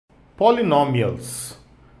Polynomials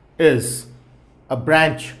is a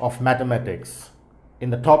branch of mathematics. In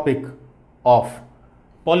the topic of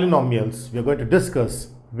polynomials, we are going to discuss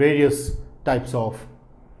various types of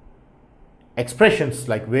expressions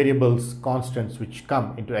like variables, constants which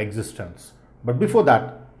come into existence. But before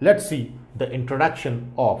that, let's see the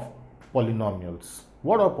introduction of polynomials.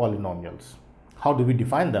 What are polynomials? How do we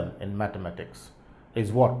define them in mathematics?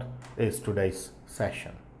 Is what is today's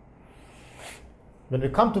session. When we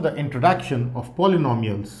come to the introduction of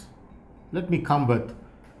polynomials, let me come with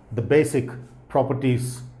the basic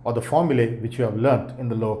properties or the formulae which you have learnt in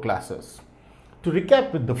the lower classes. To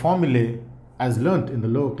recap with the formulae as learnt in the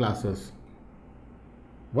lower classes,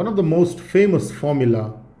 one of the most famous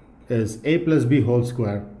formula is a plus b whole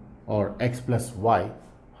square or x plus y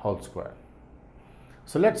whole square.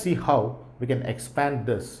 So let's see how we can expand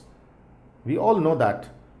this. We all know that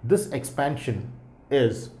this expansion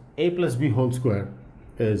is a plus b whole square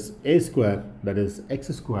is a square, that is x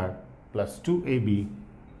square plus 2ab,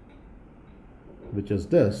 which is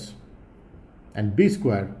this, and b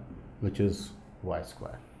square, which is y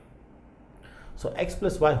square. So x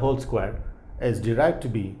plus y whole square is derived to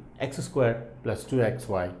be x square plus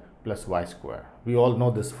 2xy plus y square. We all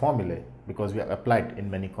know this formula because we have applied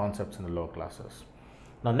in many concepts in the lower classes.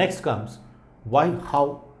 Now next comes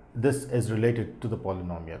how this is related to the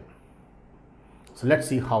polynomial. So let's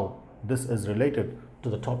see how this is related to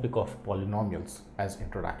the topic of polynomials as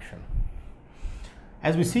introduction.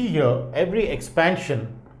 As we see here, every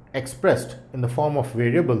expansion expressed in the form of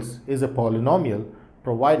variables is a polynomial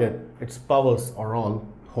provided its powers are all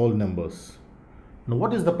whole numbers. Now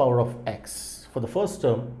what is the power of x? For the first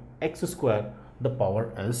term, x square, the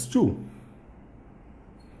power is 2.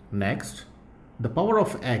 Next, the power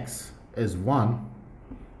of x is 1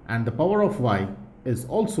 and the power of y is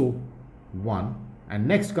also 1, and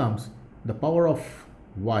next comes the power of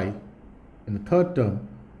y in the third term,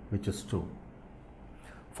 which is 2.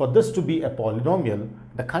 For this to be a polynomial,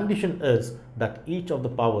 the condition is that each of the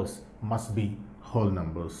powers must be whole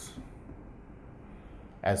numbers,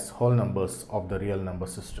 as whole numbers of the real number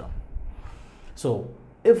system. So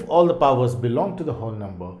if all the powers belong to the whole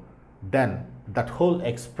number, then that whole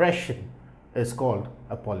expression is called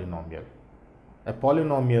a polynomial. A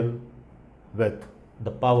polynomial with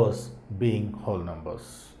the powers being whole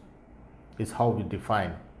numbers is how we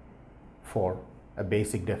define for a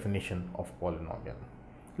basic definition of polynomial.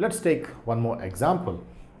 Let's take one more example.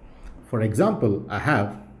 For example, I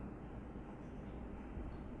have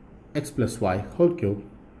x plus y whole cube,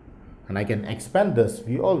 and I can expand this.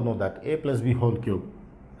 We all know that a plus b whole cube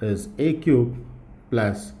is a cube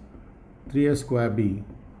plus 3a square b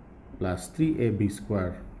plus 3ab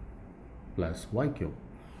square plus y cube.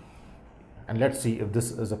 And let's see if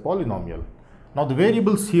this is a polynomial. Now the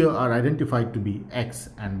variables here are identified to be x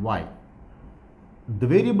and y. The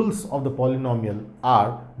variables of the polynomial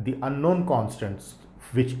are the unknown constants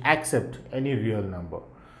which accept any real number.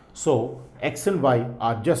 So x and y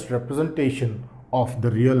are just representation of the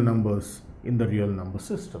real numbers in the real number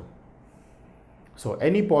system. So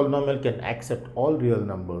any polynomial can accept all real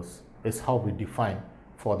numbers is how we define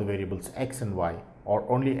for the variables x and y, or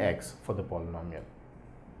only x for the polynomial.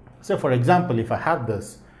 So for example, if I have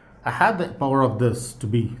this, I have the power of this to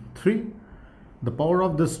be 3, the power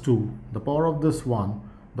of this 2, the power of this 1,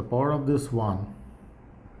 the power of this 1,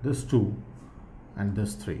 this 2, and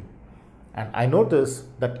this 3. And I notice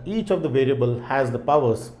that each of the variable has the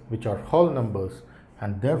powers which are whole numbers,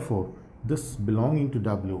 and therefore this belonging to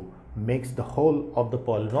w makes the whole of the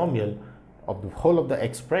polynomial, of the whole of the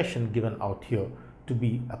expression given out here, to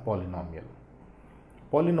be a polynomial.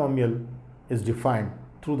 Polynomial is defined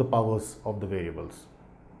through the powers of the variables.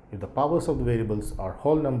 If the powers of the variables are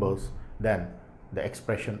whole numbers, then the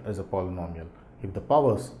expression is a polynomial. If the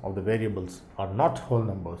powers of the variables are not whole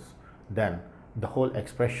numbers, then the whole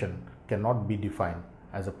expression cannot be defined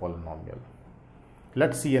as a polynomial.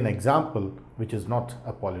 Let's see an example which is not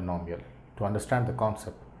a polynomial to understand the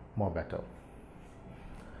concept more better.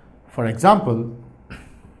 For example,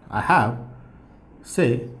 I have,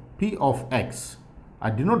 say, p of x. I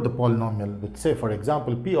denote the polynomial with, say, for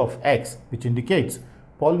example, p of x, which indicates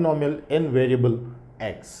polynomial in variable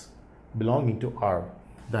x belonging to R.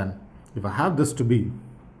 Then if I have this to be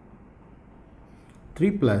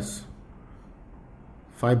 3 plus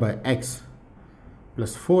 5 by x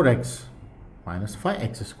plus 4x minus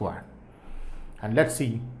 5x squared, and let's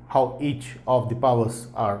see how each of the powers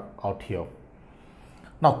are out here.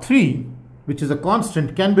 Now 3, which is a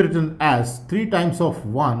constant, can be written as 3 times of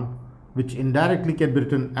 1, which indirectly can be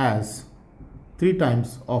written as 3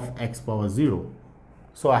 times of x power 0.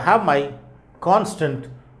 So I have my constant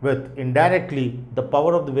with indirectly the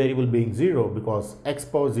power of the variable being 0, because x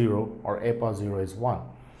power 0 or a power 0 is 1,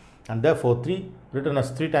 and therefore 3 written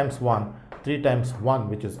as 3 times 1, 3 times 1,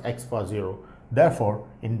 which is x power 0. Therefore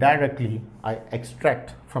indirectly I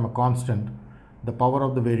extract from a constant the power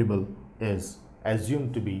of the variable is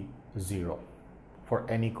assumed to be 0 for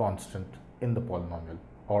any constant in the polynomial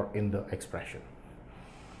or in the expression.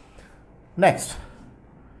 Next,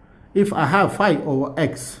 if I have phi over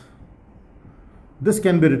x, this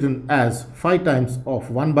can be written as phi times of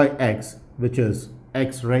 1 by x, which is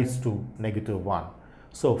x raised to negative 1.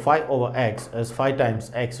 So phi over x is phi times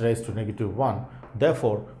x raised to negative 1.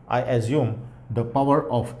 Therefore, I assume the power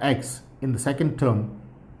of x in the second term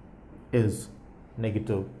is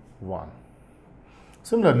negative 1.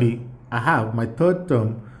 Similarly, I have my third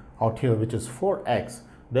term out here, which is 4x.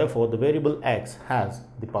 Therefore, the variable x has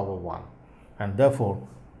the power 1, and therefore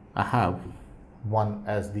I have 1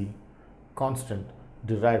 as the constant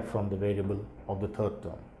derived from the variable of the third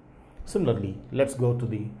term. Similarly, let's go to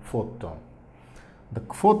the fourth term. The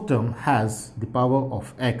fourth term has the power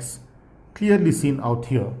of x clearly seen out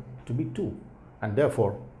here to be 2, and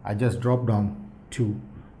therefore I just drop down 2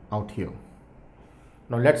 out here.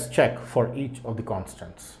 Now let's check for each of the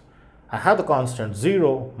constants. I have the constant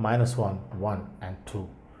 0, minus 1, 1 and 2.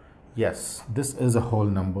 Yes, this is a whole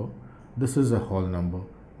number, this is a whole number,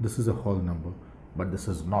 this is a whole number, but this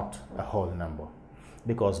is not a whole number,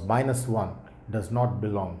 because minus 1 does not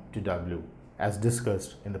belong to W, as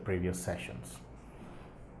discussed in the previous sessions.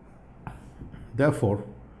 Therefore,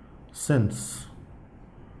 since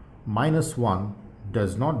minus 1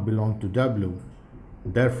 does not belong to W,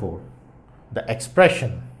 therefore the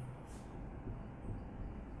expression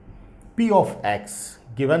P of x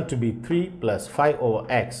given to be 3 plus phi over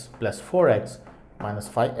x plus 4x minus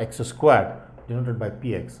 5x squared denoted by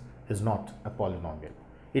px is not a polynomial.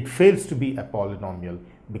 It fails to be a polynomial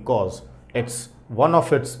because one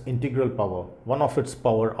of its integral power, one of its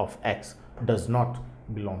power of x does not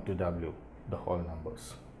belong to W, the whole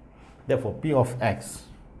numbers. Therefore, P of x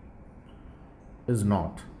is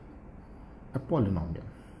not a polynomial.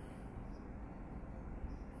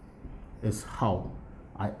 Is how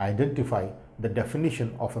I identify the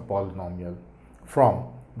definition of a polynomial from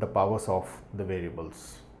the powers of the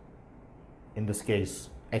variables. In this case,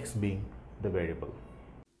 x being the variable.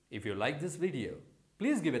 If you like this video,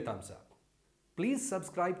 please give a thumbs up. Please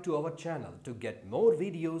subscribe to our channel to get more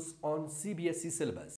videos on CBSE syllabus.